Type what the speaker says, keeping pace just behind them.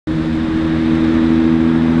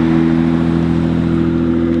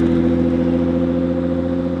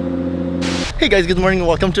Hey guys, good morning.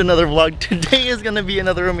 Welcome to another vlog. Today is gonna be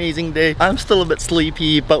another amazing day. I'm still a bit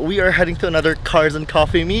sleepy, but we are heading to another Cars and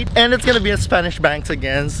Coffee meet, and it's gonna be in Spanish Banks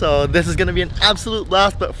again. So this is gonna be an absolute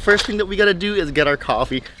blast, but first thing that we gotta do is get our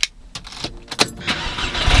coffee.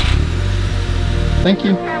 Thank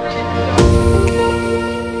you.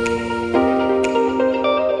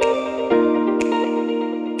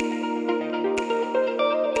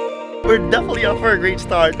 We're definitely off for a great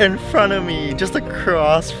start. In front of me, just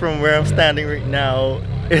across from where I'm standing right now,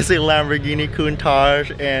 is a Lamborghini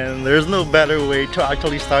Countach, and there's no better way to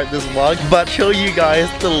actually start this vlog but show you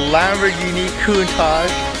guys the Lamborghini Countach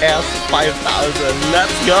S5000.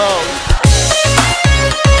 Let's go!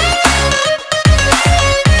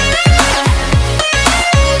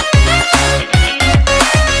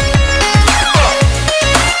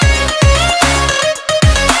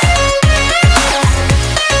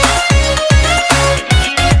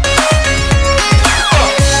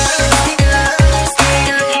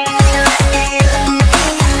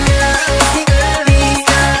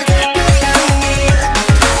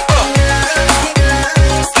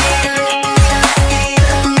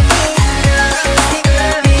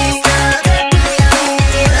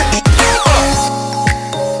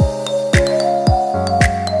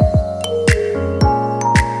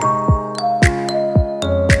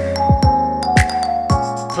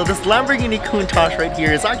 So this Lamborghini Countach right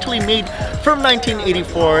here is actually made from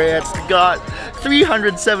 1984. It's got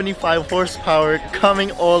 375 horsepower coming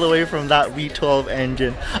all the way from that V12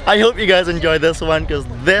 engine. I hope you guys enjoy this one because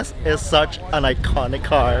this is such an iconic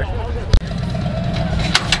car.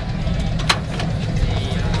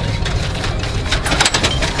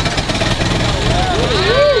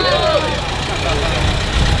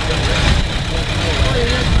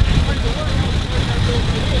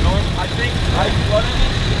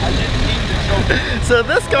 So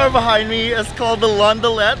this car behind me is called the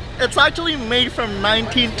Landaulette. It's actually made from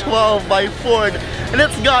 1912 by Ford, and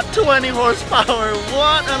it's got 20 horsepower.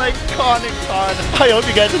 What an iconic car. I hope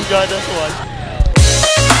you guys enjoy this one.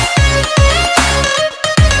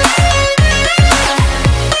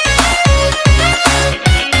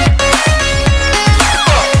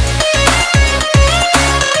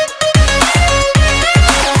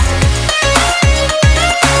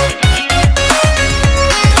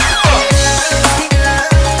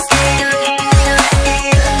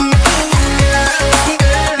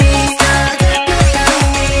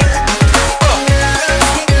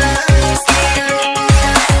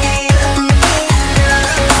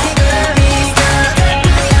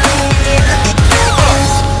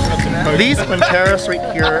 These Panteras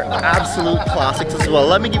right here are absolute classics as well.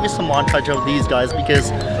 Let me give you some montage of these guys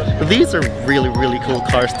because these are really cool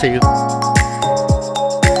cars too.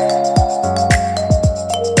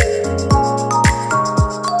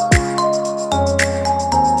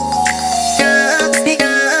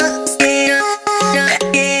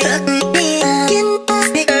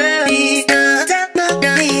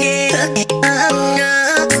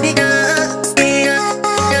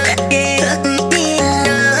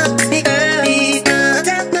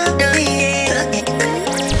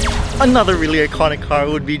 Another really iconic car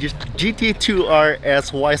would be just GT2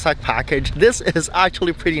 RS YSAC package. This is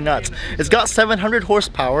actually pretty nuts. It's got 700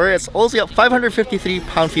 horsepower, it's also got 553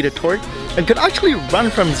 pound-feet of torque, and could actually run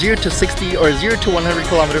from 0 to 60 or 0 to 100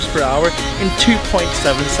 kilometers per hour in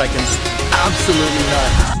 2.7 seconds. Absolutely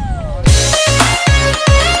nuts.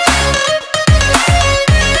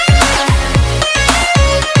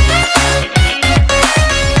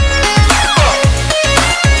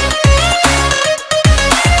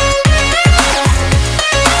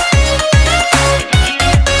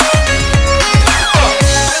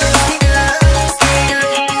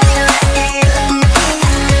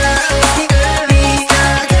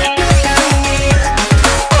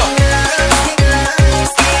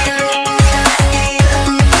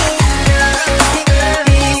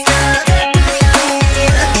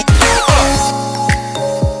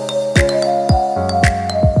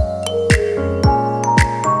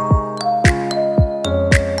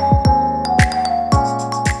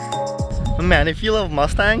 Man, if you love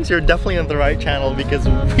Mustangs, you're definitely on the right channel because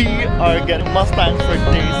we are getting Mustangs for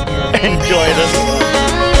days. Enjoy this one.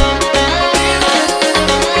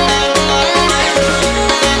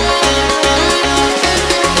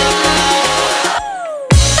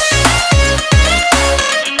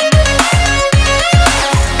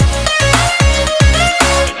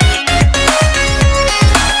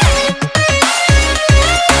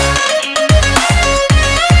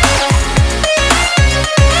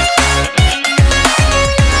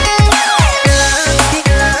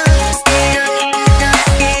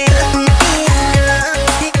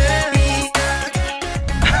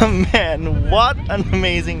 an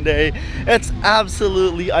amazing day. It's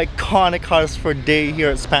absolutely iconic cars for day here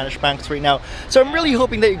at Spanish Banks right now. So I'm really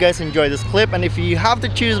hoping that you guys enjoy this clip, and if you have to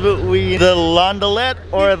choose between the Landaulette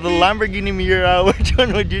or the Lamborghini Miura, which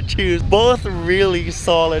one would you choose? Both really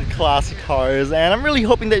solid classic cars, and I'm really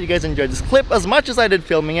hoping that you guys enjoyed this clip as much as I did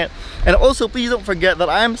filming it. And also, please don't forget that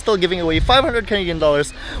I am still giving away 500 Canadian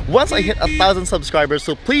dollars once I hit 1,000 subscribers,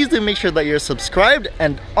 so please do make sure that you're subscribed.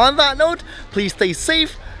 And on that note, please stay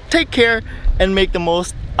safe, take care, and make the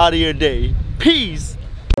most out of your day. Peace!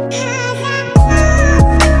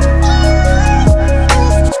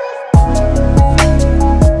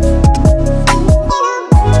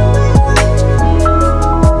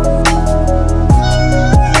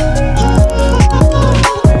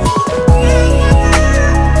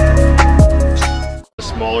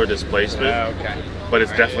 Smaller displacement, but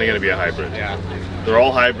it's definitely going to be a hybrid. They're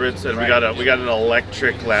all hybrids, and we got an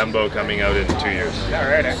electric Lambo coming out in 2 years. Yeah,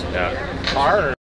 right. Yeah. Car.